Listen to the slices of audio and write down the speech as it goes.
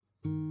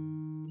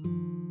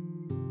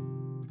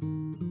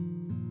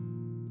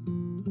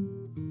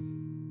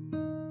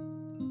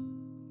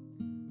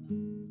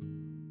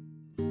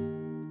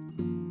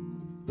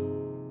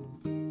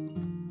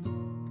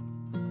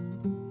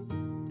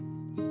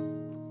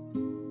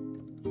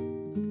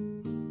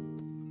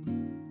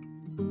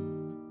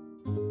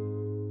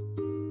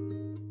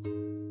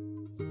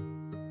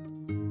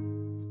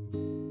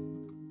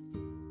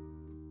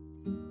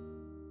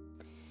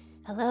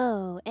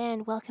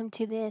welcome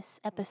to this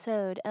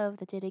episode of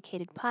the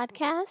Dedicated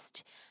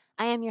Podcast.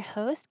 I am your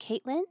host,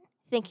 Caitlin.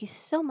 Thank you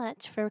so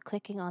much for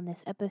clicking on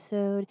this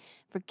episode,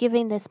 for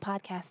giving this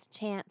podcast a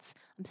chance.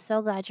 I'm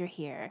so glad you're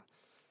here.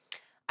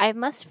 I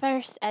must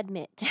first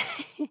admit,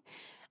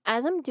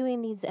 as I'm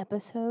doing these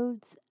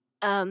episodes,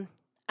 I'm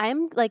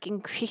like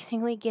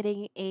increasingly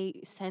getting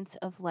a sense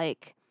of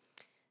like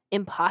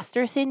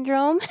imposter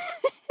syndrome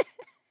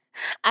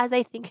as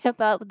I think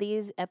about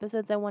these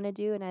episodes I want to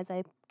do and as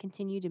I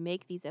continue to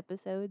make these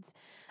episodes.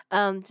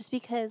 Just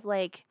because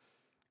like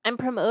I'm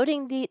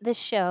promoting the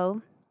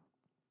show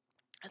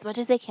as much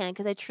as I can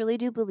because I truly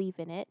do believe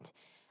in it.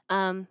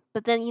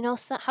 But then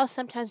how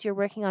sometimes you're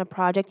working on a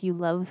project you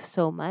love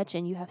so much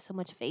and you have so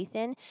much faith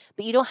in,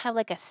 but you don't have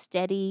like a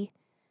steady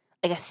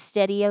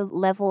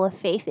level of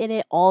faith in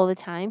it all the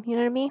time. You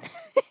know what I mean?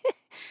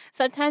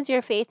 Sometimes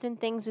your faith in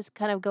things just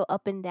kind of go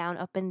up and down,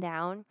 up and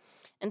down.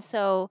 And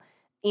so,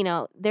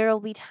 there will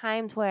be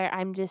times where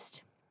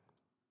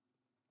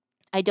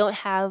I don't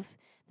have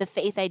the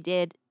faith I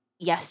did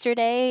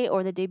yesterday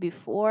or the day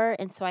before.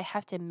 And so I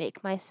have to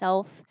make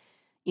myself,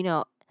 you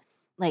know,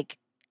 like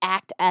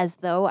act as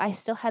though I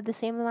still had the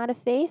same amount of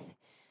faith.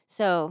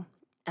 So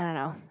I don't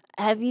know.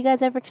 Have you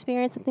guys ever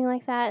experienced something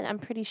like that? I'm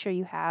pretty sure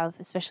you have,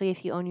 especially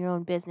if you own your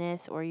own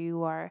business or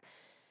you are,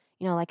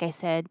 like I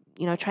said,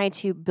 trying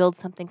to build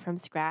something from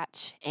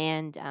scratch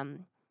and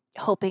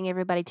hoping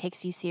everybody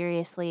takes you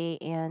seriously.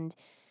 And,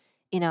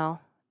 you know,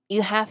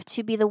 you have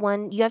to be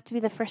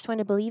the first one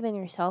to believe in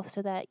yourself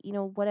so that,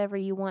 whatever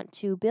you want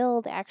to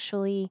build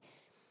actually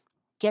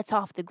gets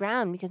off the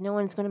ground because no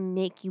one's going to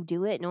make you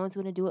do it. No one's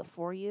going to do it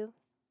for you.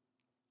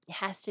 It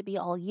has to be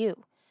all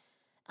you.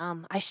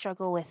 I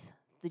struggle with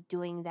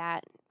doing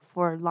that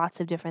for lots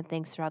of different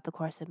things throughout the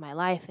course of my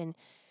life. And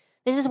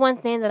this is one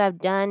thing that I've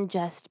done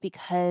just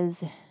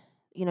because,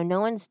 no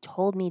one's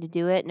told me to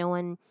do it. No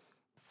one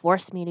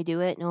forced me to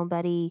do it.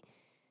 Nobody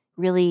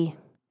really,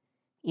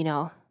 you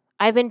know,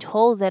 I've been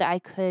told that I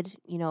could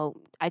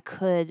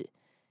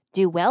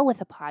do well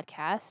with a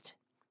podcast,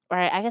 or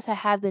I guess it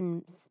has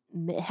been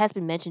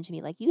mentioned to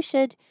me, like, you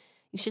should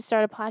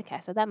start a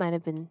podcast. So that might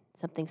have been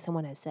something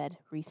someone has said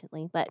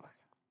recently, but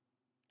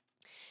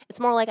it's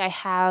more like I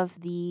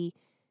have the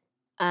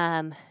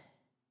um,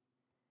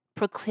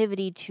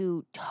 proclivity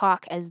to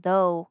talk as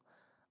though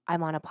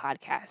I'm on a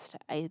podcast.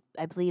 I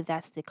believe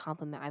that's the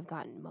compliment I've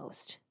gotten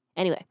most.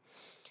 Anyway,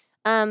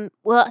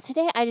 well,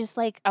 today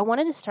I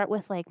wanted to start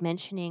with like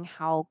mentioning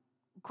how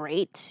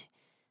great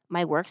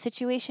my work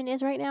situation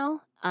is right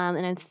now.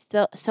 And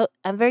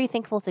I'm very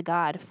thankful to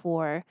God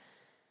for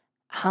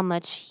how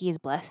much He has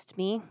blessed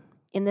me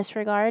in this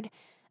regard.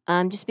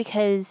 Just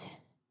because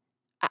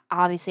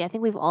obviously I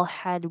think we've all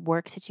had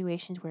work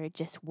situations where it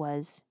just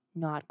was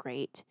not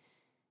great,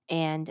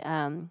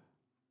 and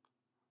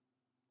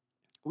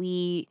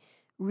we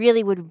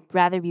really would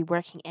rather be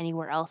working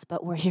anywhere else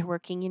but where you're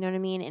working. You know what I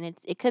mean? And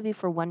it could be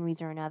for one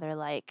reason or another,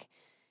 like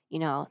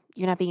you're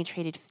not being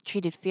treated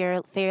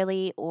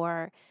fairly,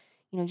 or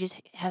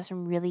just have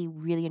some really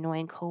really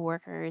annoying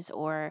coworkers,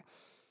 or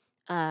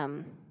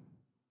um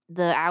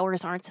the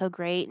hours aren't so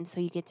great, and so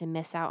you get to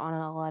miss out on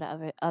a lot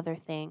of other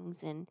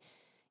things. And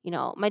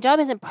my job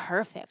isn't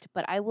perfect,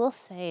 but I will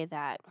say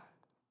that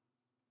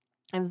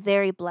I'm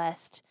very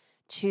blessed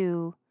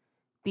to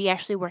be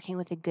actually working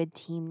with a good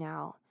team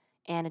now,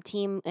 and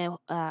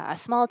a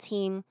small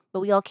team, but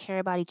we all care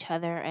about each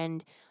other.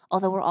 And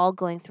although we're all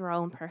going through our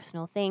own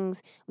personal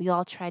things, we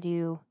all try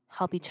to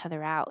help each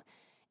other out.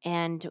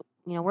 And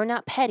we're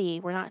not petty,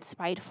 we're not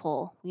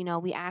spiteful.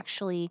 We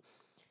actually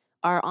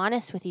are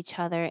honest with each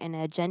other in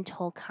a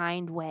gentle,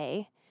 kind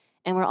way.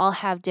 And we all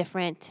have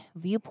different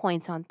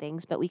viewpoints on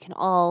things, but we can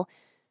all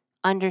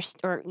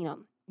understand, or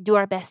do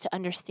our best to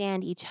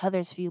understand each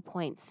other's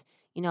viewpoints,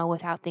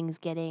 without things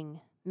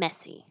getting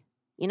messy.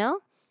 You know,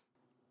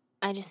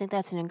 I just think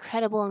that's an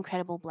incredible,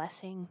 incredible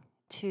blessing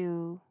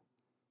to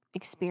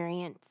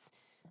experience,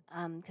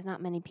 because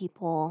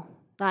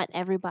not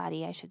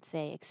everybody, I should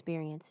say,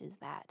 experiences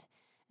that.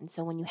 And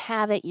so when you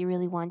have it, you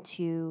really want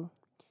to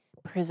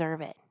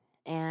preserve it.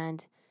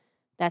 And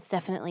that's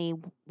definitely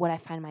what I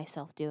find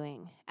myself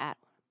doing at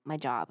my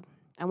job.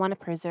 I want to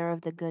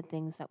preserve the good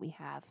things that we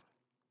have.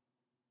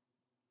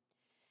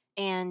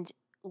 And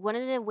one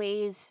of the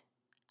ways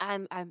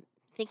I'm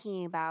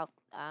thinking about,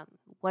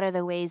 what are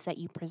the ways that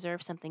you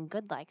preserve something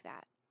good like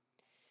that?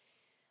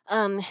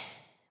 Um,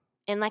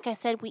 and like I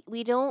said,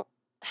 we don't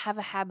have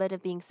a habit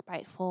of being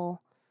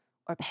spiteful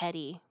or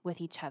petty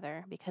with each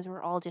other because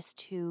we're all just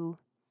too.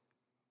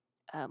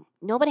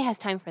 Nobody has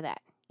time for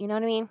that. You know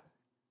what I mean?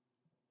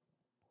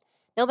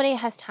 Nobody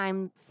has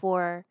time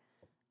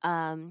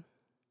um,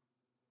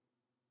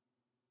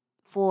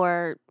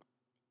 for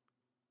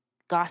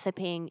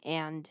gossiping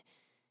and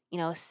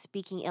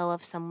speaking ill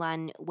of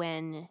someone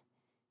when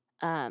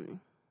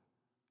um,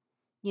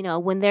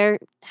 when they're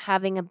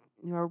having a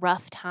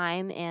rough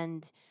time,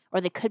 and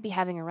or they could be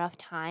having a rough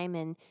time,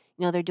 and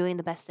they're doing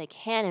the best they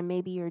can, and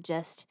maybe you're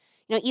just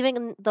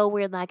even though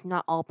we're like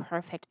not all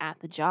perfect at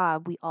the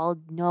job, we all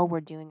know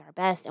we're doing our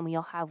best and we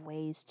all have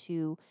ways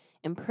to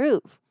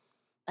improve.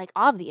 like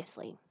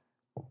obviously.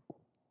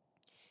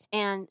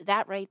 And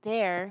that right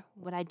there,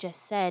 what I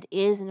just said,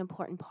 is an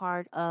important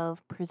part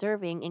of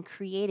preserving and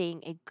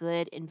creating a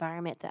good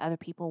environment that other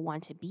people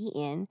want to be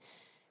in.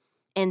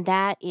 And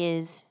that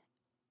is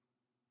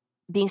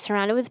being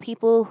surrounded with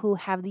people who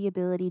have the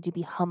ability to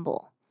be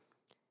humble,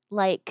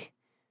 like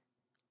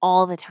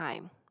all the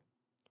time.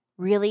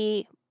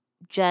 Really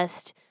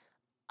just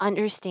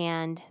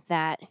understand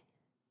that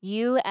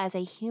you as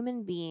a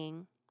human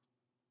being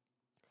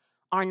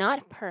are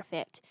not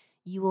perfect.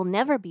 You will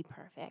never be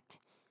perfect.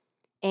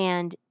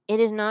 And it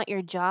is not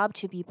your job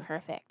to be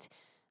perfect,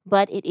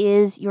 but it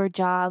is your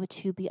job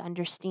to be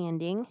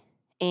understanding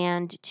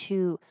and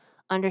to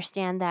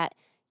understand that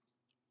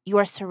you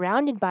are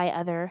surrounded by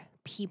other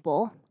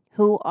people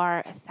who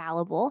are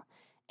fallible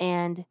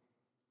and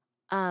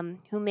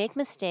who make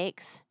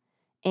mistakes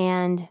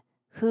and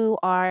who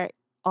are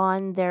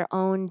on their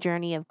own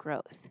journey of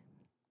growth.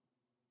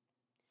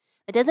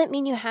 It doesn't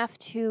mean you have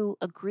to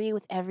agree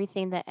with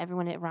everything that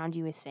everyone around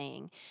you is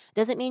saying. It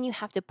doesn't mean you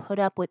have to put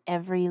up with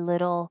every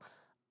little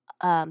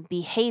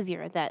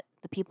behavior that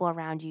the people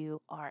around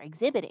you are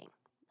exhibiting.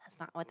 That's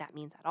not what that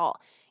means at all.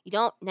 You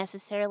don't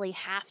necessarily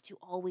have to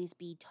always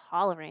be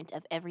tolerant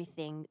of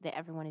everything that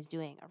everyone is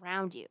doing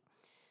around you.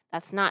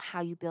 That's not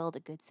how you build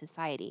a good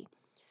society.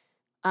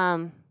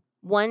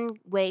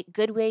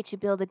 Good way to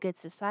build a good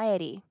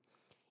society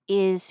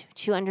is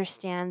to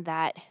understand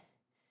that,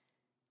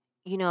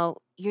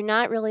 you're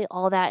not really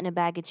all that in a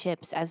bag of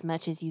chips as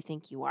much as you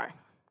think you are.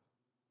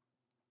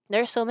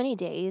 There's so many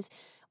days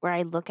where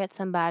I look at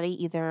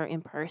somebody either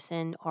in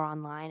person or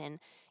online, and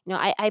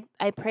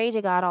I pray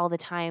to God all the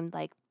time,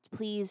 like,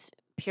 please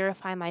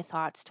purify my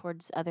thoughts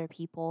towards other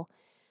people.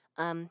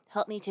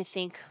 Help me to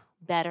think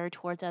better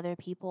towards other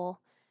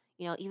people.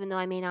 Even though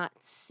I may not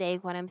say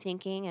what I'm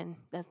thinking, and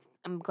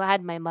I'm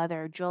glad my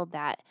mother drilled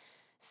that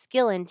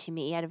skill into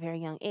me at a very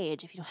young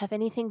age. If you don't have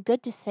anything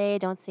good to say,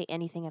 don't say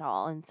anything at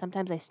all. And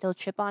sometimes I still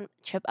trip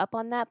up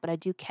on that, but I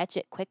do catch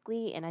it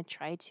quickly, and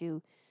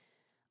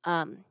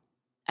um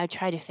I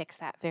try to fix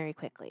that very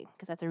quickly,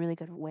 because that's a really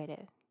good way to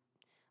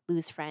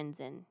lose friends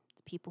and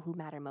the people who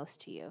matter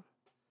most to you.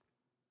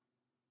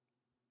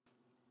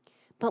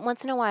 But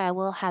once in a while, I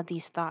will have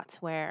these thoughts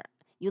where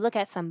you look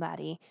at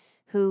somebody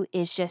who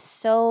is just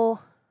so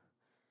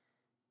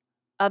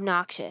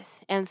obnoxious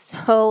and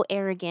so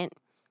arrogant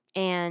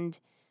and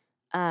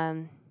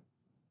um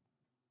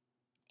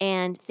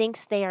and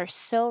thinks they are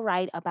so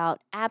right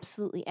about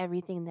absolutely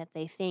everything that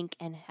they think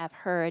and have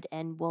heard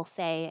and will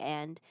say,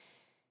 and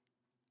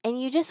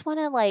you just want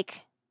to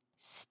like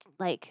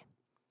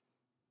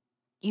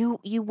you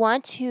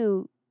want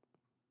to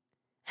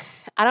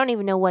I don't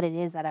even know what it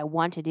is that I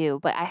want to do,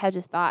 but I have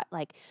just thought,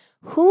 like,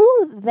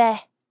 who the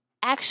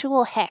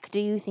actual heck do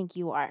you think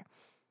you are?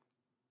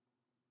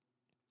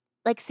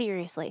 Like,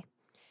 seriously.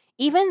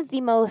 Even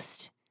the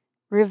most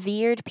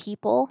revered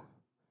people,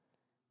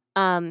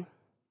 um,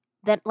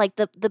 that like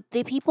the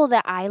people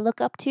that I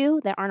look up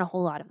to, there aren't a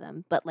whole lot of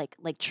them, but like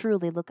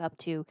truly look up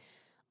to,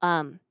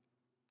 um,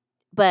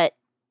 but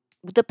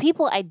the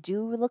people I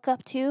do look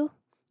up to, you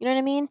know what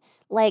I mean?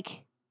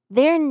 Like,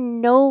 they're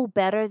no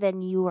better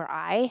than you or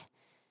I,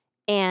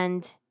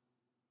 and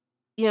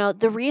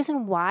the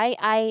reason why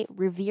I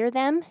revere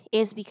them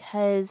is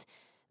because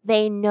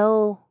they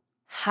know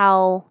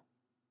how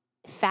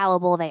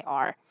fallible they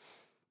are.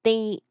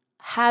 They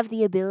have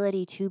the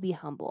ability to be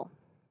humble.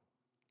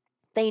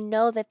 They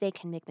know that they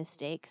can make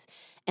mistakes,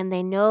 and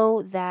they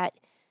know that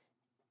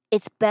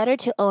it's better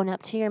to own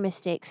up to your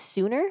mistakes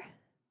sooner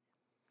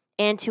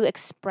and to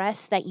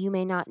express that you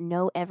may not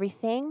know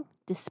everything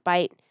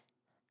despite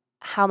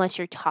how much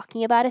you're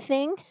talking about a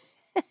thing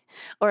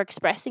or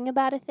expressing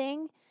about a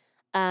thing.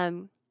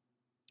 Um,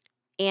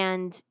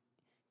 and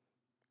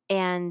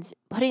and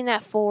putting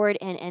that forward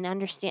and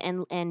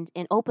understand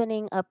and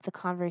opening up the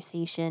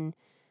conversation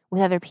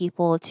with other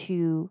people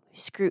to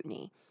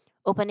scrutiny,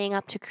 opening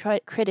up to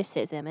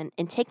criticism,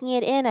 and taking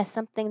it in as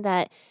something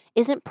that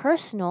isn't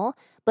personal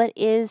but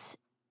is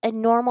a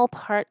normal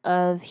part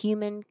of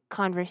human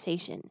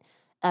conversation,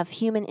 of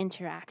human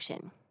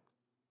interaction.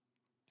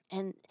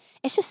 And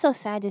it's just so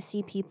sad to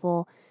see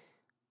people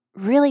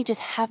really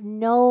just have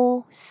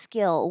no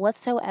skill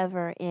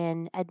whatsoever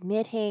in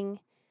admitting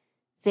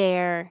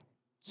their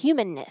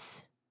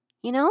humanness,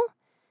 you know?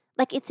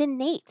 Like, it's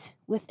innate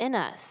within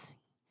us.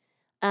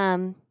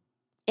 Um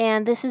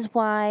and this is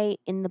why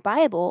in the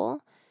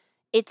Bible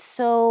it's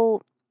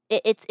so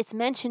it's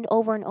mentioned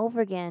over and over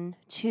again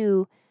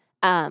to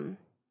um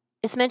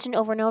it's mentioned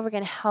over and over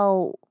again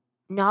how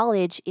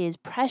knowledge is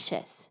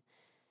precious,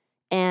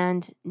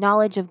 and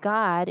knowledge of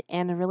God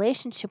and a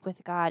relationship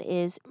with God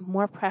is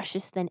more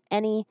precious than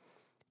any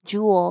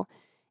jewel,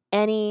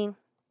 any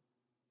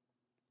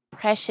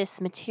precious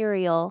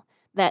material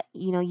that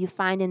you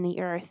find in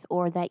the earth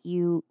or that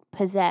you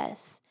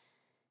possess.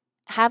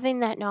 Having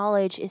that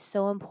knowledge is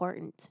so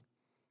important,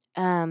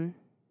 um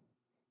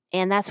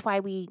and that's why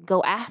we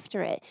go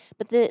after it.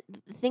 But the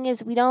thing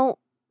is, we don't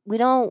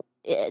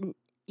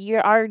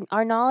your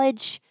our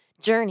knowledge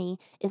journey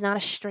is not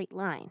a straight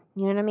line,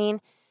 you know what I mean?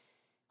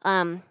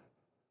 Um,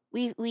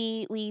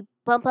 we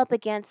bump up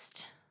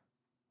against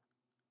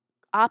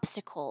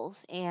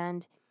obstacles,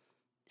 and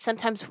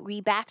sometimes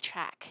we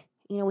backtrack.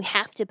 We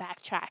have to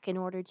backtrack in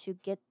order to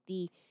get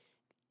the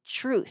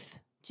truth,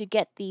 to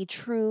get the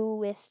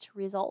truest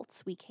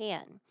results we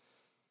can.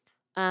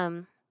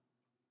 Um,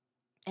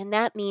 and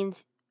that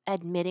means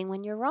admitting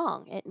when you're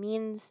wrong. It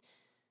means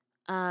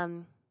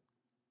um,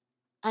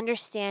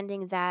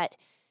 understanding that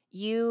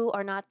you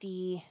are not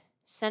the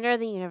center of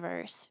the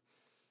universe,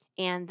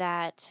 and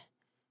that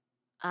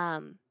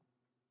um,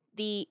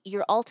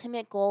 your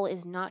ultimate goal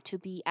is not to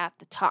be at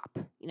the top.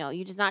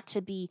 You just not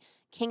to be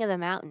king of the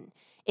mountain.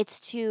 It's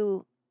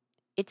to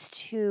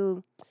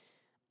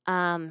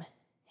um,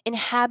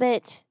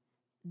 inhabit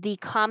the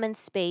common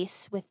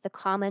space with the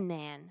common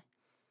man,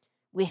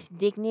 with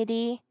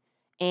dignity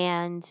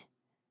and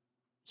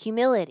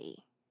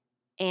humility,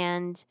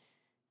 and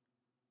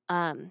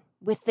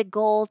with the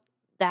goal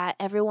that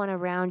everyone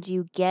around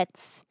you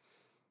gets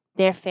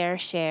their fair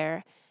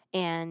share,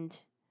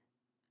 and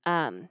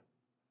um,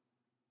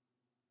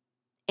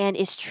 and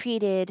is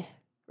treated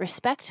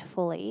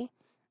respectfully,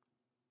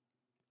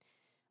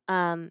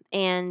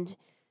 and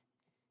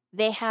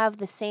they have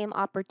the same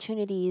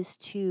opportunities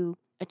to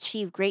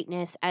achieve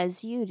greatness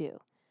as you do,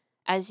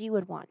 as you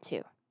would want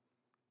to.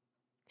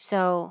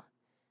 So,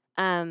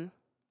 um,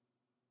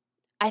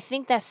 I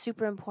think that's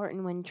super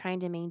important when trying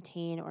to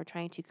maintain or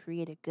trying to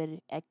create a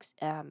good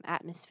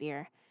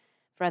atmosphere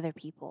for other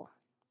people.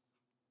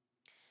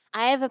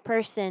 I have a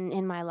person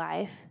in my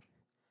life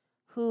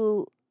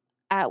who,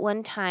 at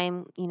one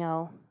time,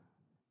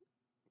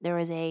 there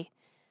was a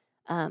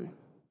um,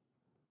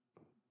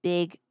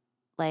 big,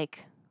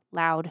 like,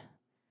 loud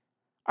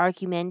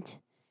argument,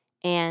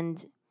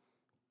 and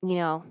you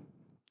know,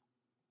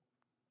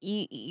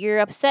 you're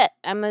upset.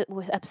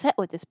 Was upset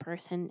with this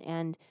person,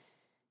 and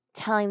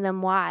telling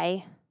them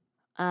why,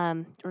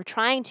 or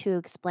trying to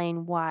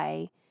explain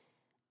why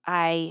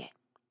I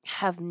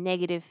have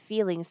negative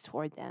feelings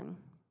toward them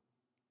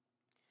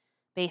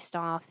based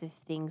off the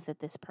things that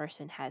this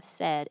person has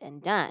said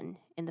and done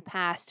in the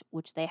past,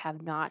 which they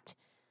have not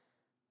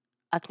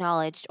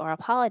acknowledged or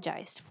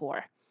apologized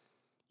for.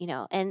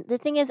 And the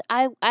thing is,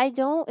 I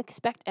don't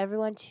expect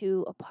everyone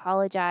to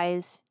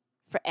apologize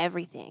for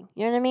everything.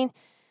 You know what I mean?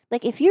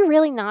 Like, if you're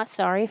really not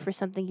sorry for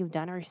something you've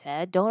done or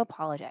said, don't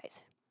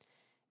apologize.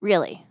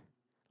 Really.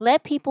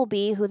 Let people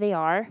be who they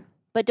are,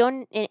 but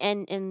don't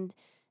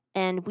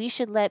and we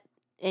should let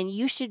and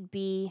you should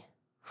be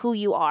who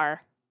you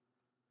are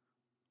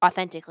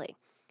authentically.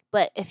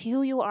 But if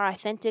who you are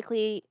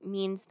authentically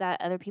means that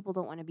other people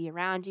don't want to be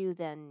around you,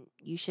 then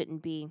you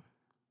shouldn't be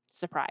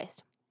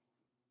surprised.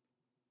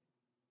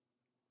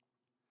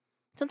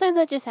 Sometimes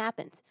that just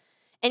happens.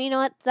 And you know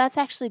what? That's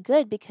actually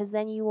good, because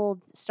then you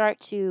will start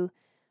to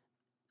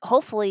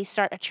hopefully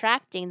start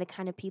attracting the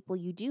kind of people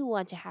you do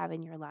want to have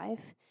in your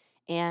life.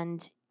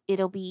 And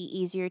it'll be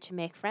easier to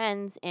make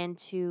friends and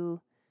to,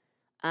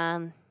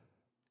 I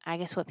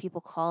guess, what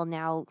people call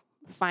now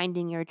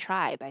finding your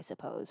tribe, I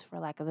suppose, for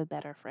lack of a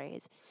better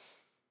phrase.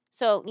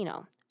 So,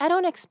 I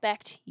don't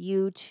expect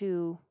you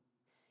to,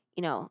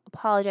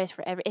 apologize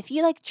for if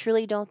you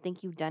truly don't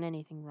think you've done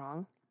anything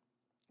wrong,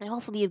 and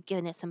hopefully you've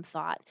given it some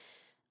thought.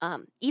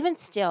 Even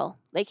still,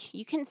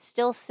 you can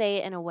still say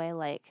it in a way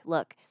like,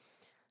 look,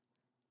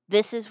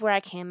 this is where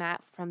I came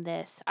at from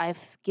this.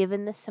 I've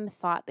given this some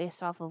thought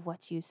based off of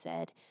what you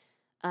said.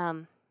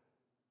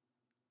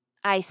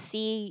 I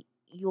see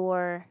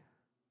your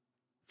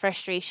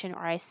frustration,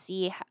 or I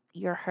see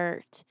your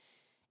hurt,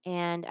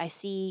 and I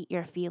see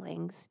your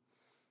feelings.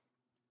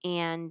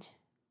 And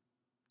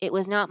it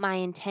was not my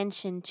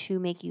intention to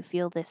make you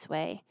feel this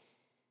way.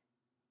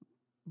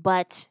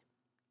 But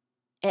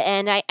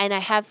and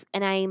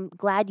I'm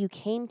glad you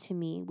came to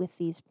me with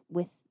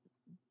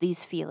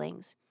these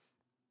feelings.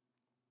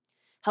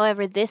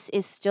 However, this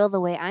is still the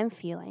way I'm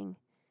feeling,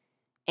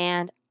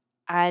 and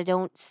I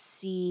don't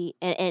see,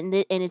 and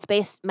it's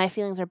based. My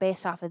feelings are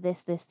based off of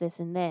this,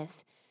 and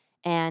this,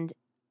 and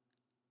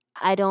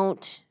I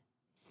don't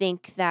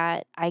think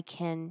that I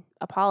can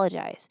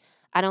apologize.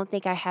 I don't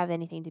think I have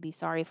anything to be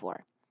sorry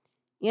for.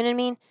 You know what I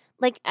mean?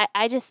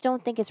 I just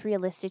don't think it's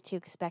realistic to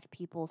expect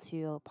people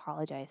to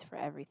apologize for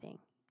everything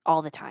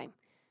all the time.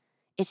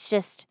 It's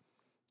just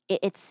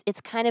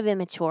it's kind of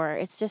immature.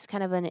 It's just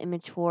kind of an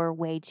immature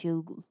way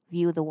to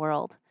view the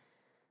world.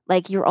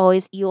 You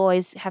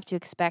always have to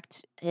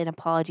expect an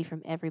apology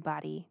from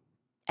everybody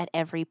at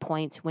every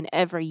point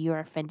whenever you're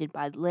offended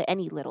by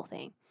any little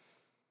thing.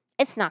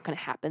 It's not going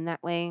to happen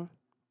that way.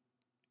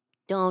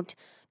 Don't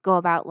go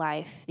about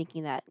life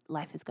thinking that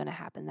life is going to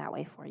happen that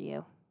way for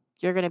you.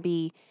 You're going to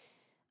be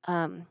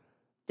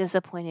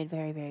disappointed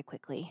very, very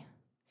quickly.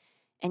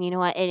 And you know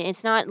what? And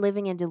it's not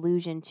living in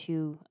delusion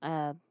to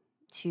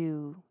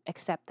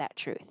accept that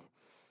truth,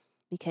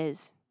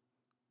 because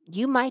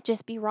you might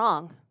just be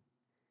wrong.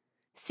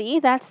 See,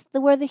 that's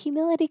where the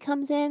humility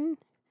comes in.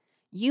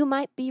 You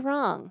might be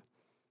wrong.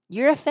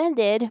 You're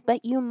offended,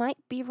 but you might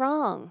be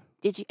wrong.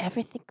 Did you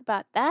ever think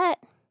about that?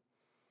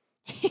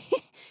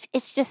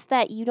 It's just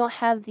that you don't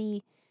have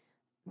the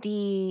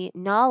the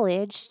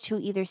knowledge to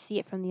either see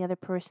it from the other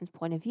person's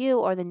point of view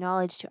or the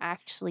knowledge to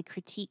actually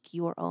critique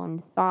your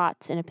own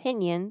thoughts and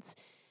opinions,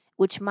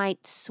 which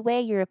might sway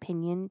your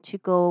opinion to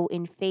go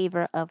in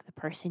favor of the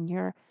person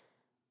you're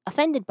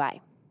offended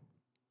by.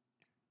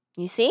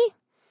 You see?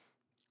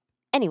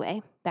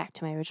 Anyway, back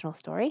to my original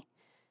story.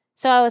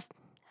 So I was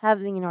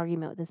having an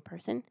argument with this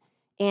person,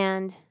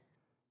 and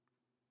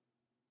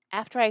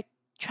after I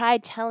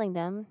tried telling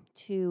them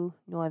to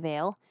no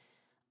avail,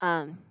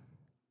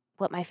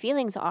 what my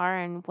feelings are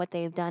and what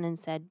they've done and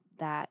said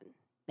that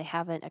they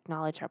haven't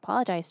acknowledged or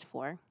apologized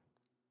for,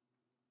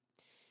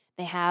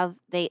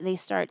 they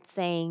start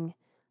saying,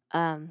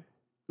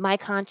 my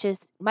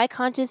conscience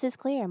is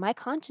clear. My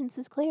conscience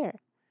is clear.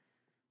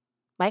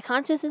 My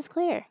conscience is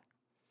clear.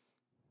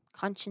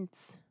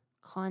 Conscience.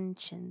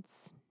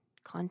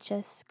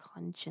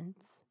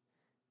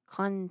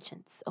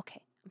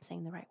 Okay, I'm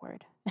saying the right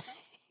word.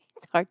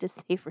 It's hard to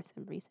say for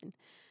some reason.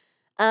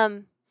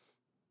 And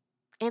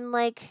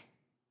like,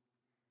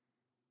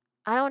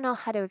 I don't know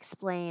how to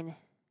explain.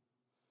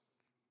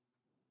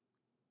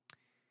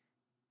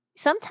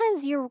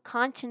 Sometimes your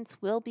conscience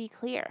will be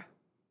clear.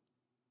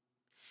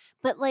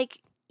 But like,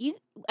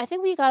 I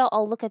think we gotta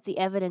all look at the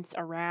evidence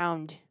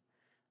around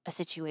a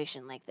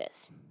situation like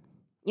this.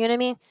 You know what I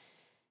mean?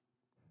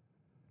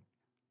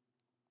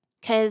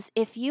 Because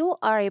if you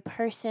are a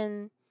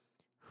person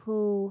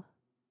who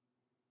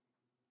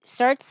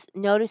starts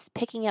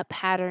picking up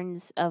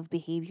patterns of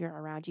behavior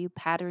around you,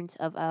 patterns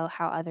of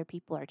how other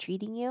people are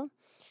treating you,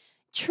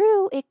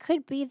 true, it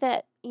could be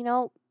that,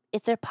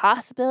 it's a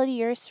possibility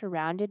you're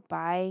surrounded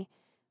by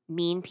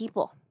mean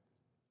people.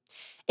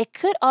 It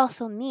could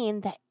also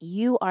mean that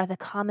you are the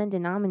common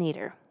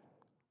denominator.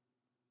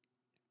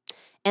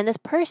 And this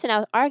person I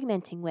was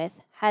arguing with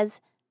has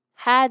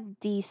had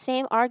the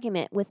same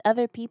argument with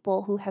other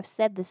people who have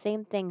said the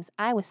same things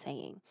I was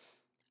saying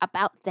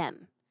about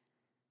them.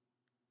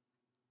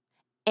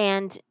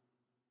 And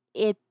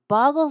it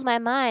boggles my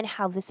mind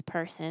how this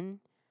person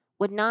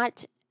would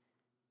not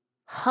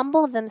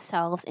humble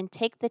themselves and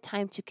take the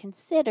time to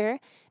consider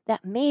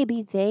that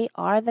maybe they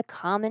are the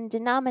common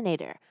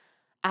denominator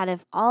out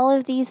of all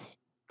of these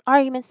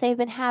arguments they've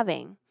been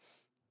having.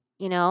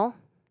 You know?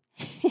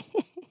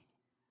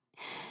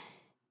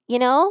 You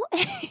know?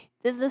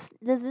 Does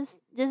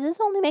this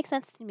only make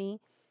sense to me?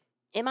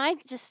 Am I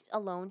just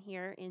alone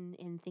here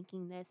in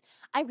thinking this?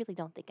 I really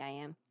don't think I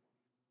am.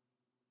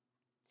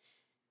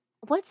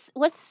 What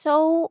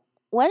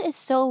is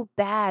so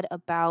bad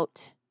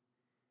about,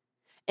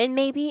 and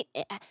maybe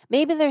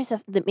there's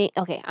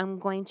okay, I'm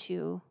going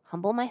to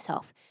humble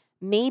myself.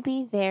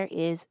 Maybe there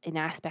is an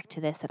aspect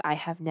to this that I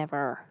have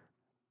never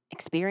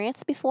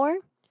experienced before,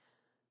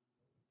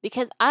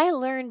 because I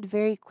learned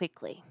very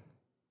quickly,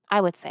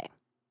 I would say.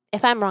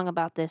 If I'm wrong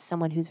about this,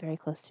 someone who's very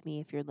close to me,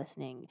 if you're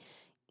listening,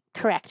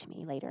 correct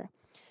me later.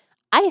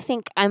 I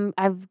think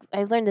I've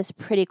learned this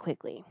pretty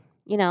quickly.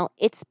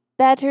 It's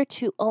better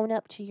to own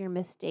up to your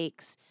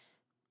mistakes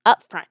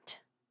up front,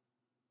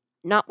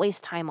 not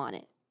waste time on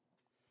it,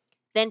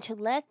 than to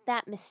let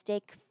that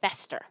mistake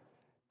fester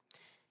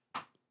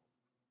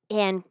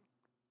and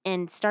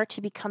start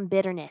to become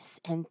bitterness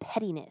and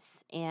pettiness,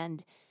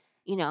 and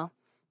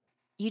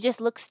you just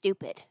look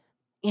stupid.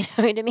 You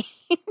know what I mean?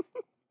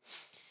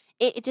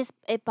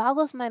 It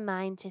boggles my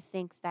mind to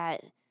think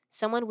that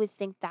someone would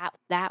think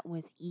that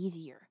was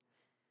easier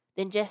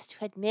than just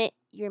to admit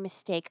your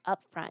mistake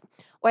up front,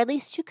 or at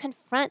least to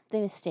confront the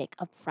mistake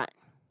up front.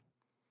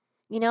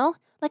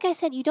 Like I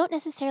said, you don't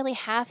necessarily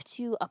have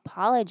to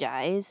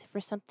apologize for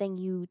something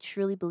you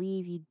truly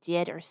believe you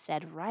did or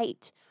said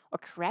right or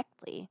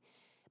correctly.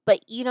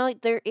 But,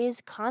 there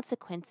is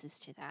consequences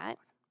to that.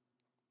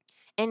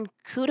 And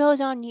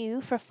kudos on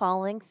you for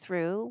following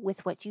through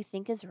with what you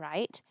think is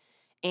right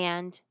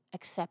and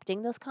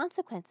accepting those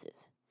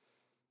consequences.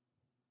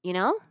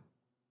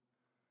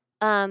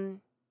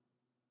 Um,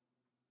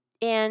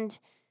 and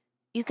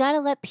you got to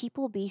let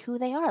people be who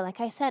they are.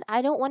 Like I said,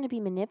 I don't want to be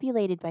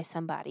manipulated by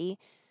somebody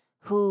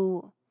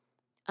who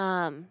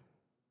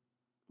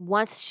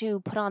wants to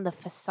put on the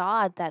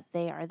facade that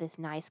they are this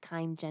nice,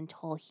 kind,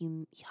 gentle,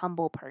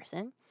 humble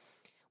person,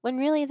 when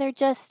really they're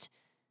just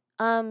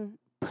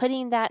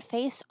putting that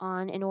face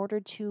on in order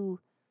to,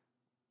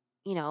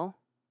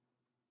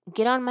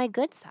 get on my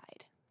good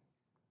side.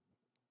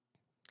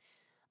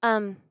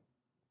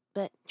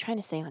 But trying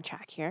to stay on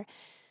track here.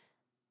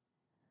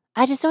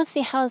 I just don't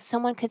see how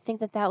someone could think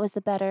that that was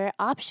the better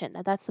option,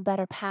 that that's the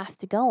better path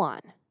to go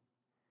on.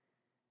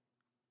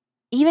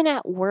 Even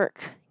at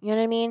work, you know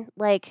what I mean?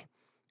 Like,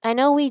 I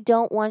know we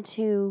don't want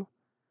to,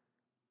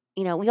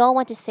 we all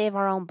want to save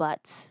our own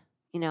butts,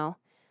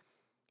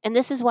 And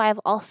this is why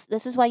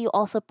you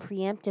also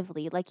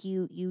preemptively, like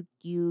you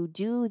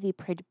do the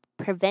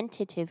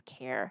preventative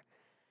care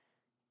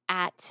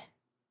at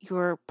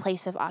your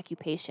place of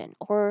occupation,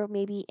 or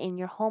maybe in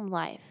your home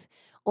life,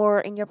 or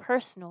in your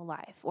personal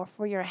life, or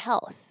for your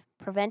health.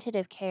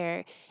 Preventative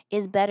care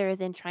is better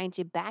than trying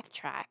to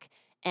backtrack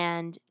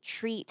and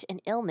treat an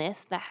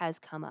illness that has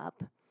come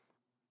up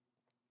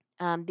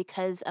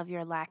because of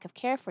your lack of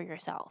care for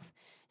yourself.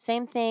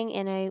 Same thing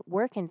in a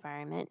work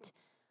environment.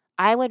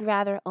 I would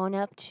rather own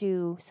up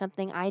to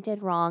something I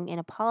did wrong and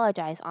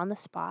apologize on the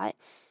spot.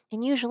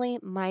 And usually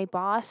my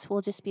boss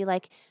will just be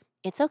like,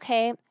 it's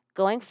okay.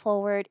 Going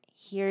forward,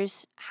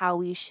 here's how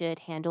we should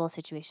handle a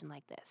situation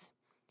like this.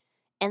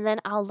 And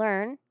then I'll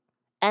learn,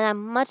 and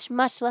I'm much,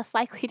 much less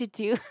likely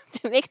to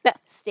make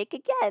that mistake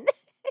again.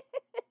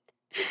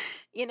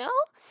 you know?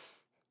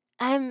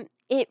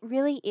 It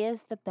really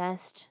is the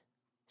best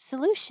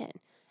solution.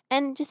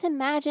 And just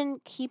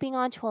imagine keeping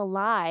on to a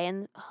lie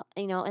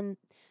and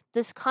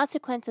this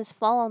consequences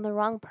fall on the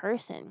wrong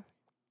person.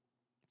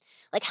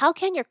 Like, how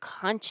can your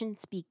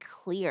conscience be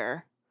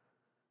clear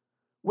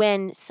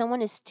when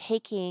someone is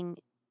taking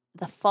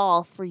the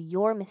fall for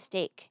your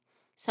mistake?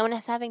 Someone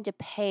is having to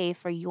pay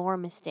for your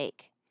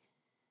mistake.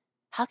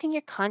 How can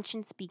your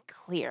conscience be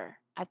clear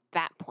at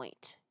that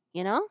point?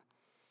 You know?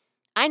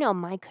 I know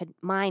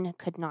mine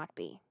could not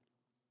be.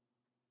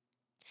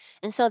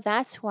 And so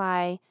that's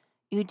why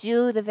you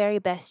do the very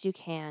best you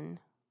can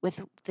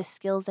with the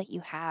skills that you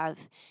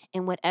have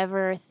in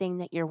whatever thing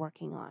that you're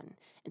working on.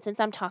 And since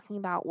I'm talking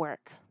about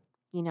work,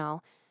 you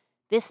know,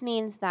 this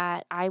means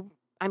that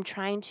I'm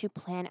trying to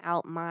plan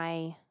out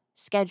my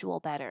schedule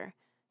better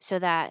so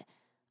that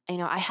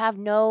I have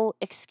no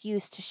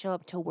excuse to show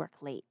up to work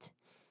late.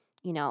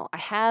 I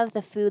have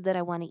the food that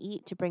I want to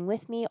eat to bring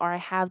with me, or I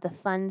have the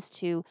funds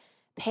to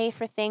pay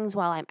for things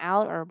while I'm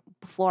out or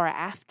before or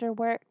after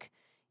work.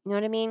 You know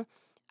what I mean?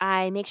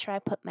 I make sure I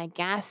put my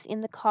gas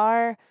in the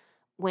car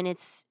when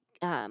it's,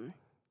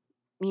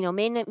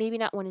 maybe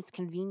not when it's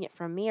convenient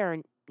for me, or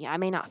I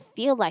may not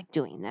feel like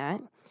doing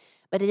that,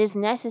 but it is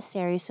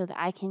necessary so that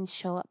I can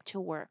show up to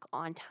work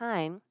on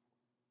time.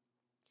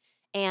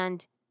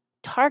 And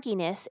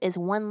tardiness is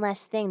one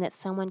less thing that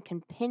someone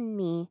can pin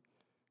me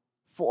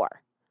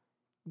for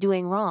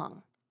doing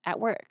wrong at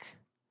work.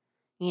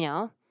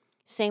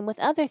 Same with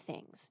other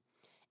things.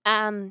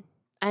 And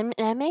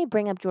I may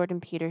bring up Jordan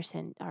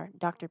Peterson or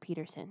Dr.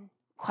 Peterson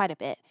quite a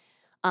bit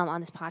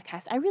on this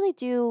podcast. I really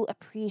do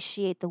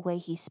appreciate the way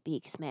he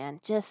speaks,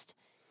 man.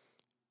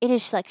 It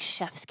is like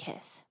chef's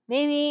kiss.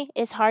 Maybe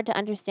it's hard to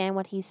understand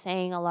what he's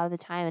saying a lot of the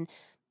time, and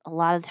a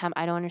lot of the time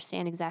I don't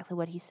understand exactly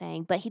what he's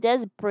saying, but he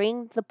does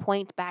bring the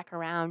point back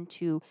around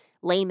to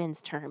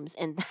layman's terms,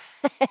 and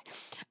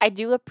I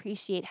do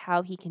appreciate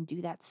how he can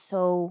do that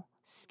so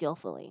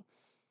skillfully.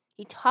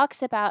 He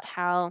talks about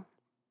how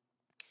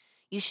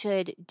you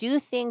should do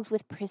things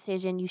with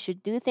precision. You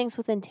should do things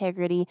with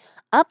integrity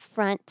up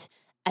front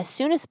as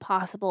soon as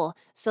possible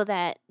so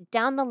that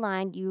down the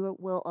line you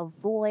will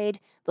avoid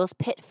those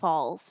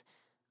pitfalls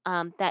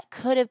that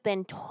could have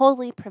been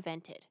totally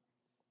prevented.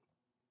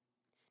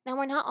 Now,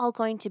 we're not all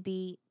going to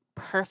be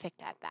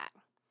perfect at that.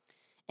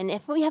 And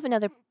if we have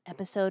another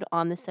episode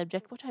on this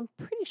subject, which I'm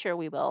pretty sure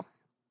we will,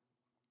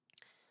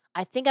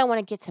 I think I want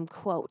to get some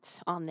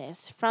quotes on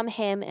this from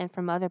him and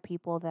from other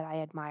people that I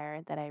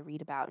admire, that I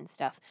read about and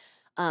stuff.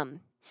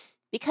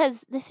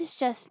 Because this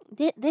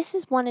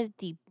is one of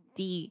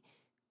the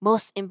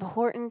most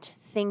important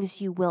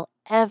things you will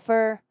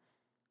ever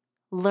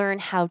learn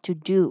how to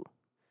do,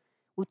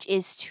 which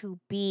is to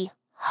be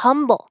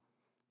humble,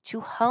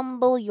 to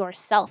humble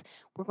yourself.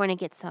 We're going to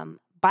get some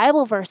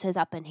Bible verses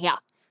up in here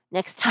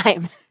next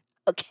time,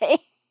 okay?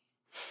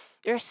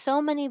 There are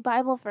so many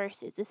Bible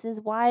verses. This is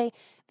why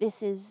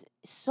this is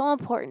so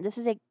important.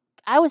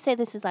 I would say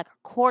this is like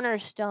a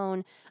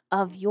cornerstone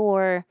of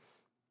your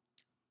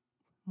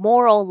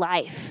moral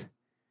life,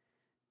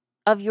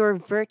 of your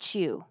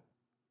virtue,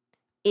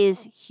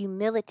 is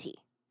humility.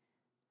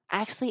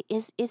 Actually,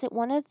 is it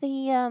one of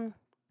the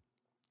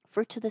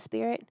fruits of the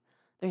Spirit?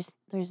 There's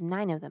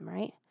 9 of them,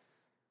 right?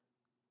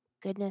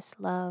 Goodness,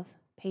 love,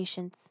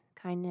 patience,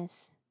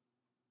 kindness.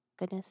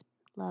 Goodness,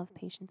 love,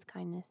 patience,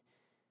 kindness.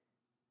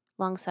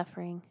 Long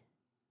suffering. 1,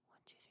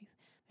 2, 3.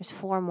 There's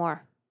 4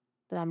 more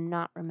that I'm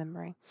not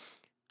remembering.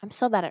 I'm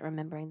so bad at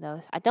remembering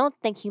those. I don't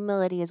think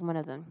humility is one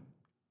of them.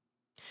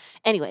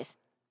 Anyways,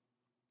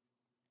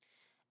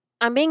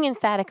 I'm being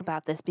emphatic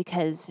about this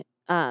because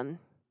I'm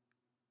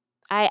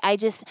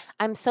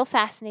so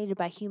fascinated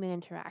by human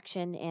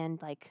interaction and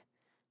like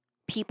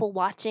people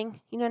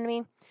watching. You know what I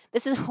mean?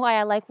 This is why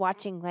I like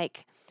watching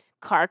like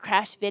car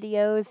crash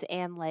videos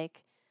and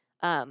like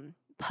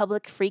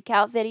public freak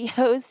out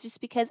videos, just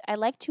because I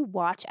like to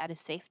watch at a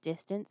safe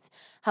distance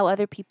how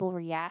other people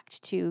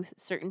react to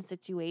certain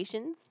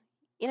situations.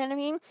 You know what I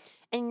mean?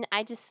 And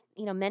I just,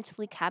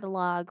 mentally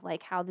catalog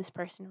like how this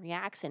person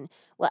reacts and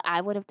what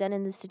I would have done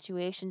in this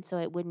situation so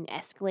it wouldn't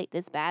escalate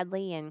this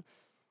badly, and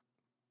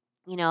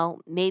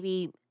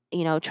maybe,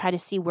 try to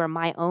see where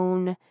my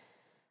own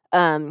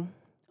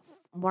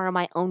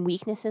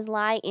weaknesses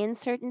lie in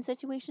certain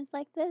situations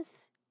like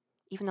this.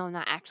 Even though I'm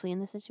not actually in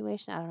the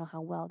situation, I don't know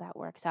how well that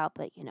works out,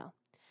 but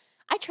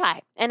I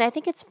try, and I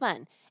think it's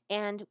fun.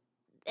 And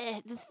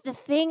the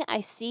thing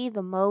I see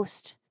the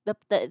most,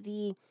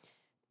 the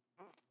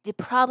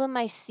problem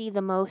I see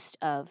the most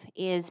of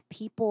is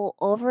people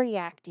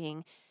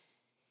overreacting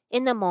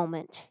in the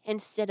moment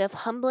instead of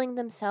humbling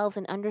themselves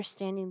and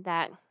understanding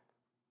that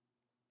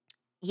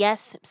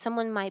yes,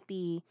 someone might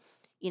be,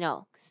 you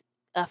know,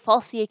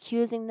 falsely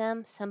accusing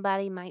them.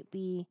 Somebody might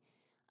be,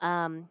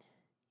 um,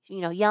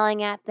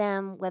 yelling at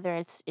them, whether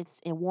it's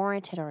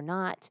warranted or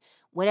not,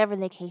 whatever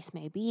the case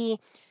may be.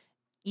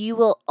 You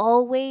will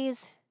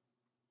always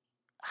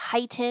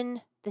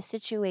heighten the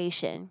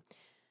situation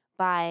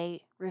by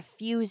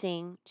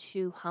refusing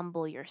to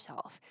humble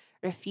yourself,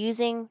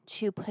 refusing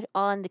to put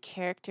on the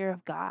character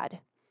of God,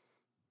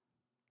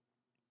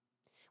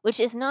 which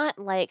is not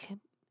like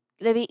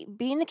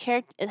being the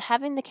character,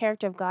 having the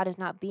character of God is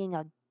not being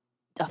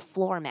a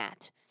floor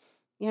mat.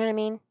 You know what I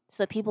mean?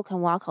 So that people can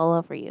walk all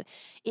over you.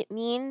 It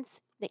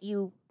means that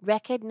you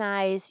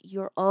recognize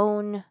your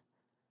own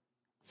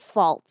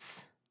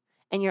faults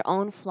and your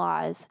own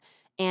flaws,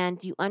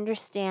 and you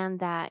understand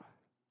that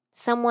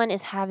someone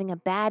is having a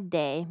bad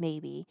day,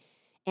 maybe,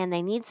 and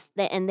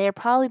and they're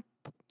probably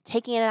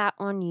taking it out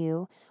on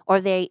you,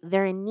 or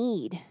they're in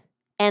need,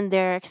 and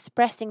they're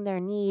expressing their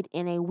need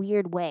in a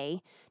weird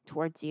way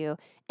towards you,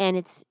 and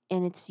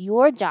it's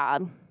your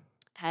job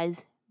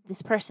as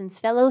this person's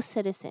fellow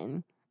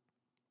citizen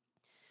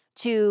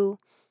to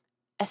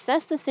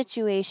assess the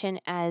situation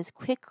as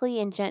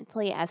quickly and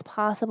gently as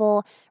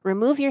possible.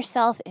 Remove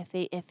yourself if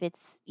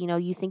it's,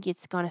 you think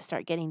it's going to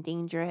start getting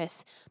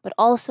dangerous, but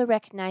also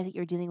recognize that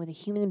you're dealing with a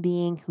human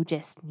being who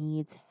just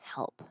needs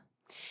help.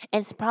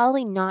 And it's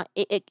probably not,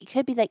 it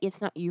could be that it's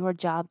not your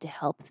job to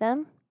help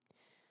them,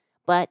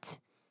 but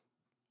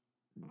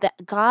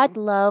that God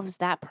loves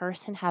that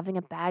person having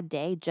a bad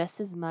day just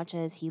as much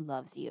as he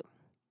loves you.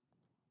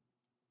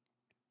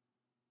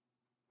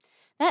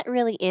 That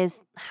really is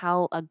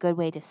how a good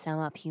way to sum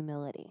up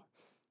humility,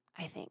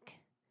 I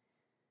think.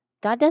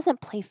 God doesn't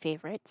play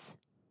favorites.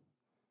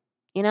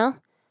 You know,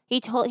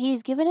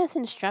 he's given us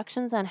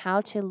instructions on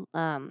how to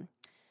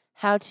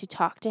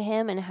talk to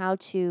him and how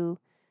to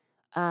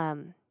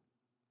um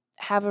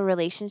have a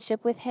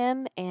relationship with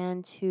him,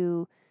 and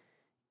to,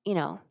 you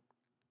know,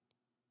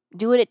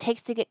 do what it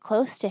takes to get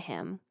close to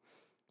him.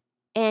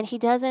 And he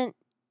doesn't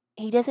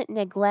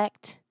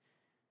neglect,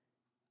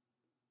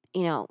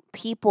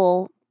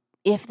 people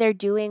if they're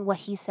doing what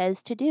he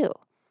says to do.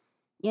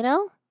 You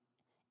know?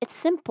 It's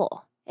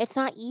simple. It's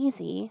not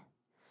easy,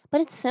 but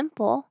it's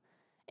simple.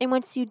 And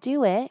once you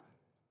do it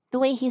the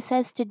way he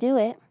says to do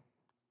it,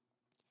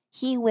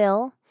 he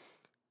will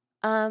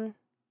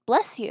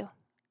bless you.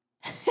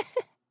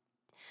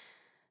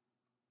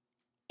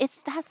 It's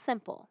that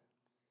simple.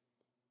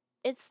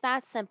 It's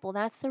that simple.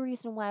 That's the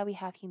reason why we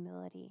have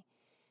humility.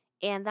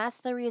 And that's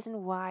the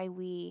reason why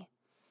we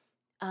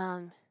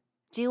um,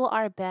 do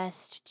our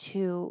best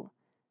to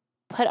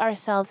put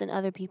ourselves in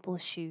other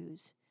people's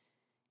shoes.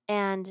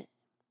 And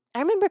I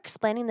remember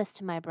explaining this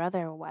to my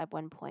brother at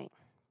one point.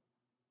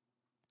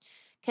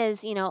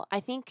 Because, I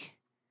think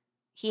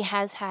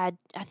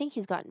I think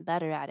he's gotten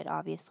better at it,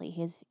 obviously.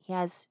 He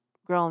has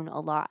grown a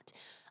lot.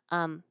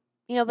 Um,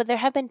 but there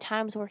have been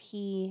times where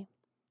he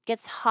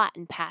gets hot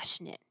and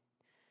passionate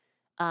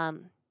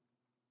um,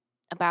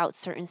 about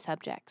certain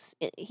subjects.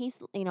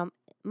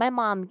 My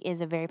mom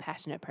is a very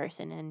passionate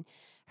person, and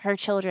her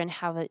children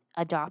have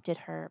adopted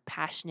her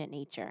passionate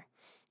nature.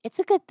 It's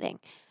a good thing.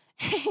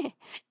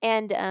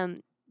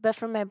 And but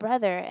for my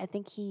brother, I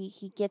think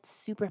he gets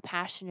super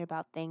passionate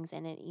about things,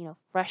 and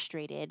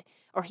frustrated,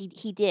 or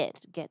he did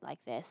get like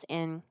this,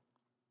 and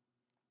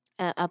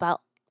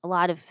about a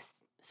lot of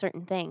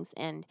certain things.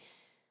 And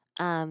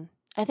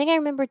I think I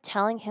remember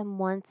telling him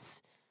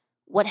once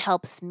what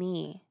helps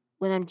me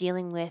when I'm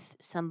dealing with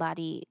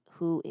somebody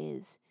who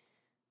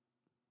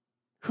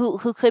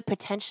could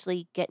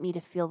potentially get me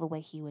to feel the way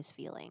he was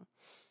feeling.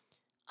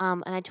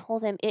 And I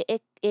told him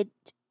it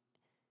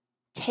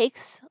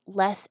takes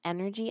less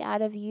energy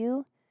out of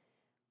you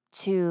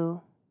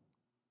to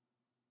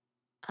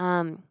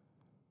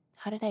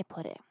how did I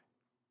put it?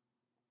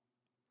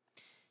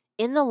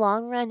 In the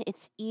long run,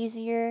 it's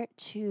easier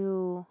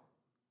to,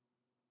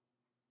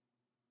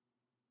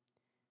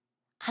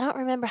 I don't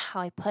remember how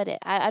I put it.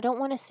 I don't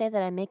want to say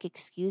that I make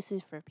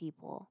excuses for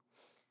people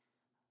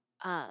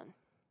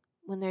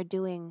when they're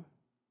doing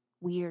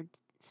weird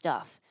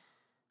stuff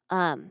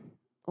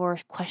or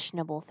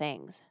questionable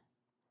things.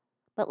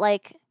 But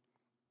like,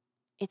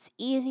 it's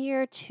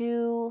easier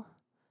to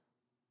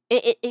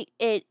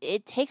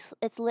it takes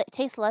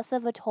less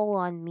of a toll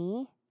on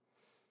me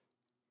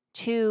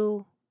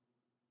to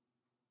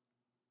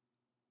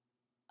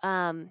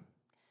um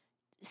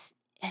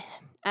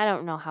I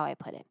don't know how I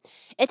put it.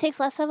 It takes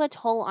less of a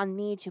toll on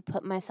me to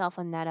put myself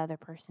in that other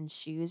person's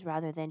shoes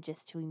rather than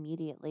just to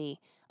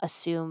immediately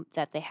assume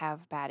that they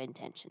have bad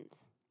intentions.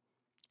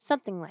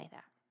 Something like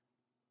that.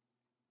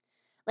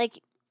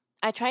 Like,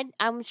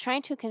 I'm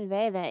trying to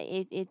convey that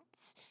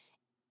it's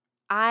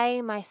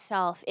I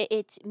myself,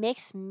 it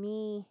makes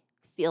me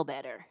feel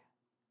better.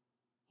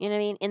 You know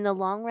what I mean? In the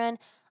long run,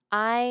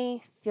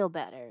 I feel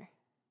better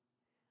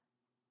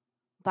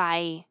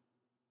by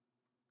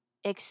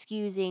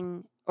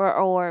excusing,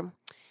 or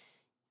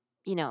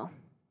you know,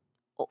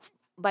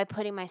 by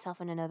putting myself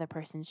in another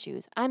person's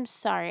shoes. I'm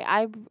sorry.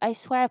 I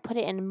swear I put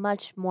it in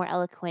much more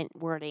eloquent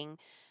wording,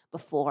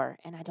 before,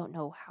 and I don't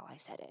know how I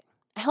said it.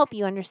 I hope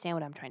you understand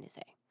what I'm trying to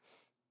say.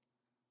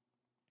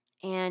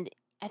 And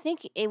I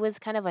think it was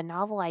kind of a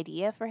novel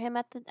idea for him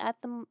at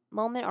the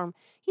moment, or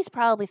he's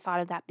probably thought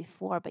of that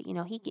before. But you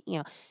know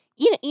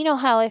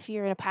how if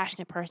you're a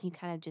passionate person, you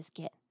kind of just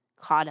get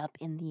caught up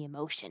in the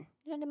emotion.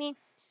 You know what I mean?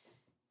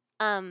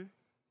 Um,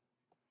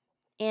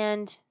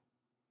 and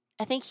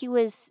I think he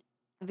was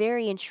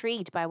very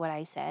intrigued by what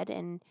I said,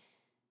 and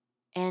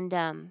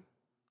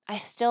I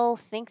still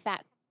think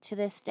that to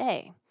this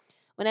day.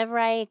 Whenever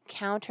I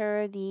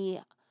encounter the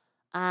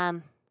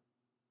um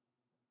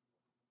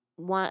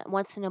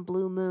once in a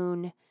blue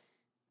moon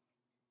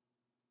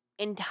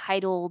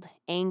entitled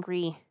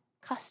angry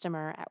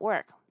customer at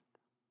work.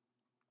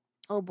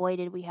 Oh boy,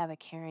 did we have a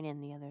Karen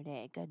in the other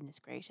day. Goodness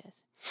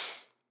gracious.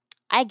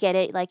 I get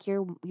it. Like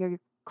your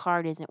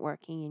card isn't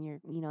working and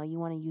you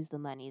want to use the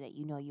money that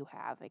you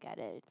have. I get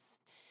it. It's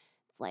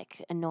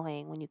like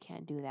annoying when you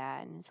can't do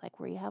that. And it's like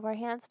where you have our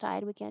hands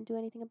tied, we can't do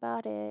anything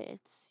about it.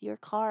 It's your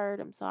card.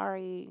 I'm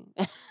sorry.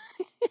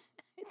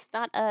 It's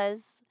not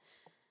us.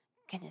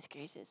 Goodness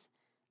gracious.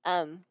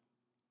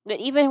 But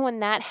even when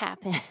that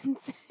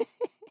happens,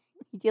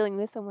 dealing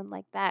with someone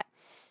like that,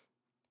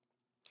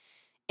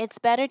 it's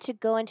better to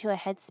go into a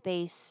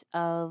headspace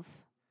of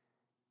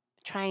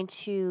trying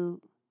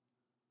to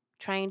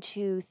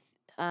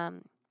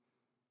um,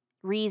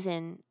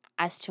 reason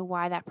as to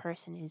why that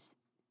person is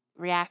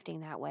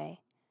reacting that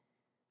way,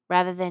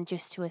 rather than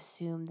just to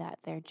assume that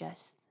they're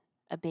just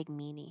a big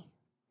meanie.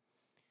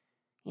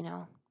 You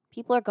know,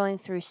 people are going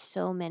through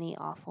so many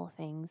awful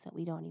things that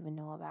we don't even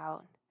know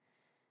about.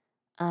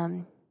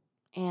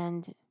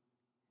 And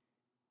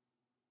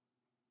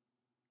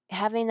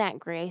having that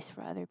grace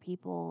for other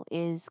people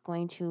is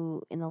going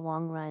to, in the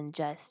long run,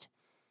 just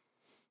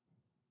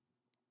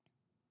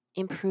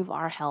improve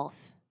our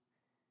health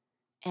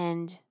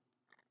and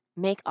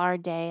make our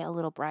day a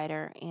little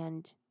brighter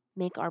and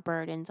make our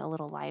burdens a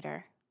little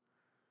lighter.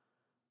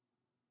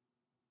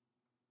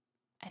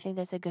 I think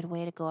that's a good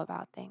way to go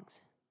about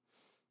things.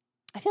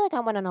 I feel like I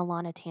went on a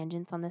lot of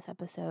tangents on this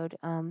episode.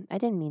 I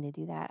didn't mean to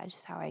do that. That's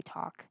just how I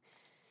talk.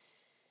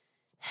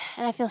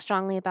 And I feel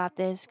strongly about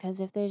this because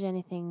if there's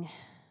anything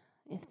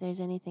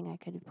I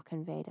could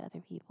convey to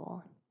other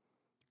people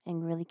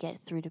and really get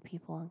through to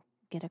people and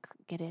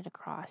get it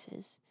across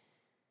is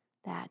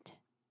that,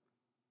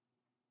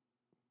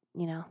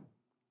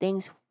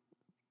 things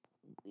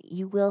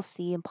you will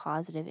see a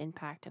positive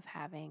impact of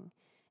having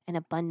an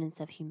abundance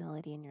of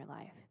humility in your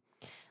life.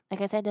 Like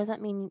I said,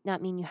 doesn't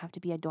not mean you have to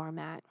be a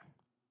doormat.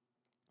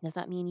 Does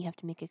not mean you have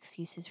to make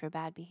excuses for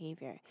bad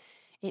behavior.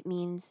 It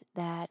means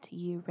that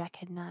you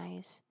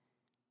recognize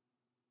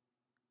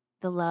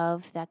the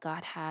love that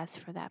God has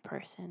for that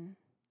person.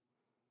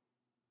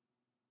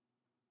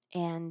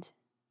 And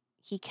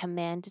He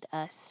commanded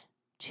us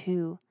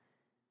to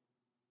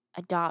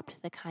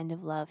adopt the kind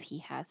of love He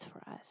has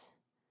for us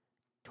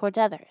towards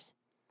others.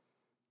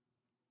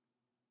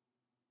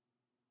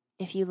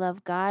 If you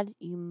love God,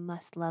 you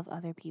must love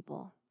other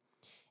people.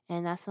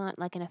 And that's not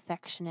like an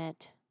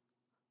affectionate,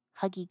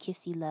 huggy,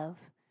 kissy love.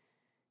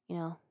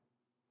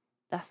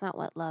 That's not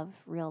what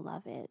real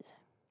love is.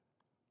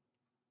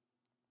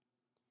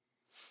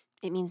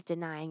 It means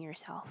denying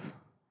yourself.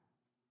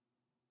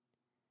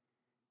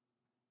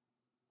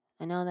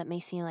 I know that may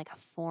seem like a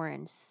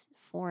foreign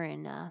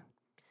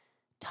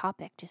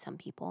topic to some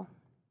people.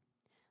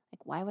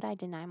 Like, why would I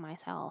deny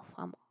myself?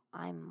 I'm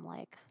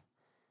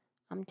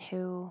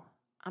too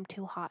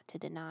hot to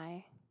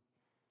deny.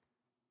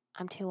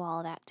 I'm too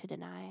all that to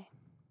deny.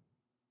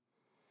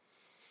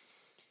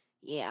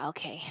 Yeah,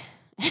 okay.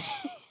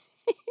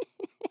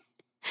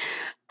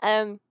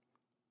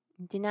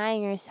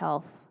 Denying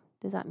yourself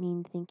does not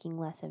mean thinking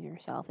less of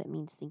yourself. It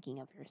means thinking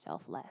of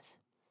yourself less.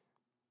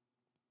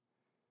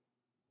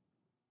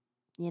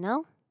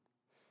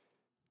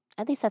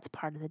 At least that's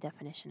part of the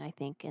definition, I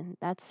think, and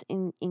that's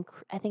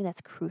I think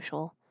that's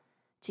crucial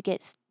to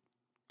get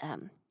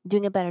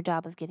doing a better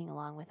job of getting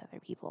along with other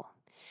people.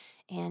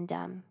 And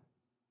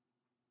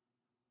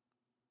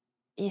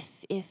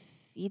if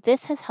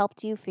this has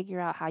helped you figure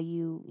out how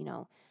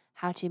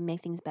how to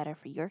make things better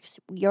for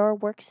your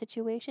work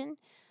situation,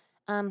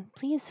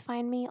 please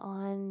find me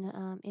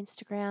on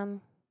Instagram.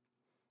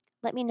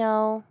 Let me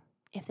know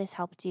if this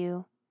helped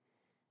you.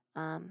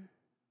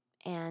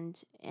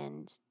 And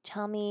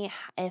tell me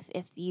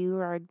if you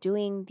are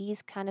doing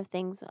these kind of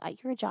things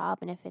at your job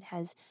and if it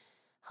has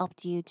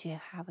helped you to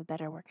have a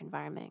better work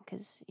environment.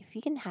 Because if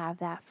you can have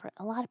that, for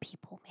a lot of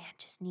people, man,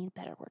 just need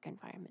better work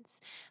environments.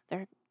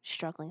 They're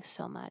struggling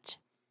so much.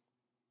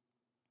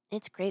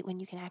 It's great when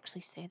you can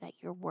actually say that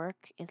your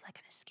work is like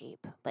an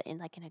escape, but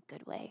in a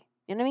good way.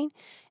 You know what I mean?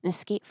 An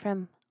escape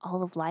from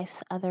all of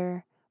life's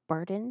other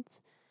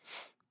burdens.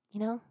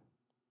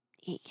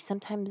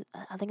 Sometimes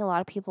I think a lot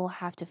of people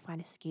have to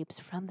find escapes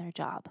from their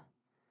job.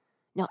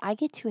 No, I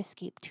get to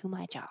escape to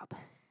my job.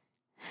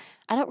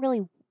 I don't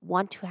really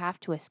want to have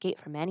to escape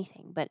from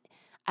anything, but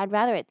I'd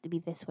rather it be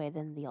this way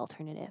than the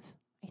alternative,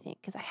 I think,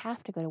 because I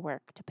have to go to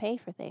work to pay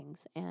for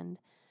things. And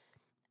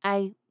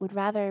I would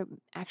rather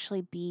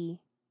actually be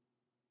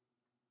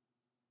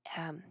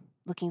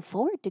looking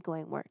forward to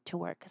going to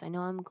work because I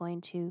know I'm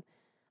going to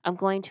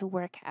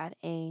work at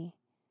a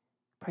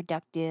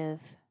productive,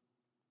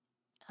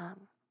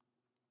 um,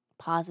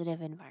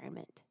 positive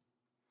environment.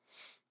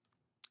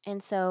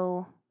 And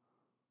so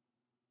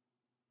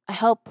I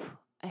hope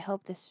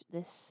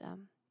this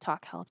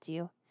talk helped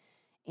you,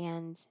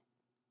 and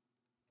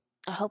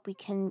I hope we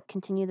can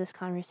continue this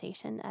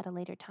conversation at a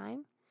later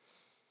time.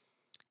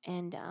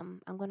 And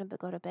I'm going to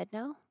go to bed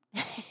now.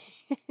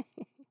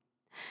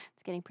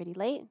 It's getting pretty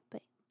late,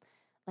 but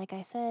like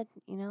I said,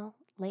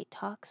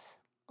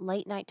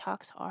 late night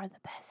talks are the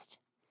best.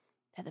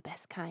 They're the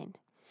best kind.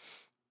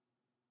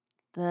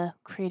 The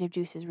creative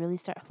juices really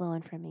start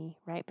flowing for me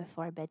right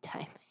before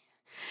bedtime.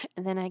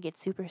 And then I get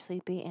super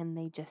sleepy and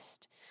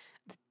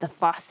the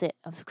faucet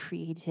of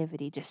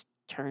creativity just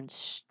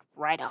turns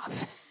right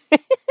off.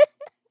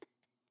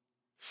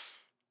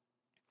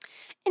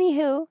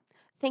 Anywho,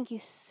 thank you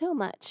so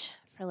much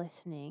for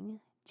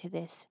listening to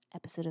this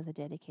episode of the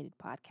Dedicated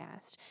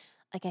Podcast.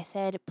 Like I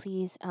said,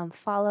 please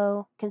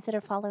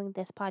consider following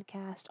this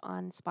podcast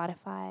on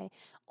Spotify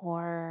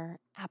or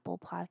Apple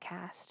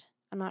Podcast.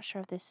 I'm not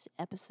sure if this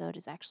episode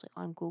is actually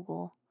on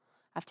Google.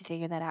 I have to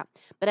figure that out.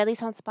 But at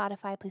least on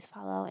Spotify, please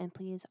follow, and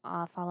please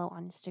follow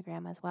on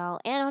Instagram as well,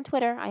 and on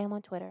Twitter. I am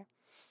on Twitter.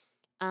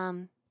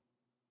 And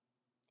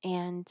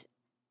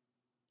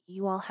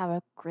you all have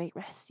a great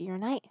rest of your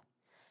night.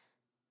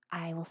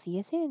 I will see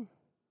you soon.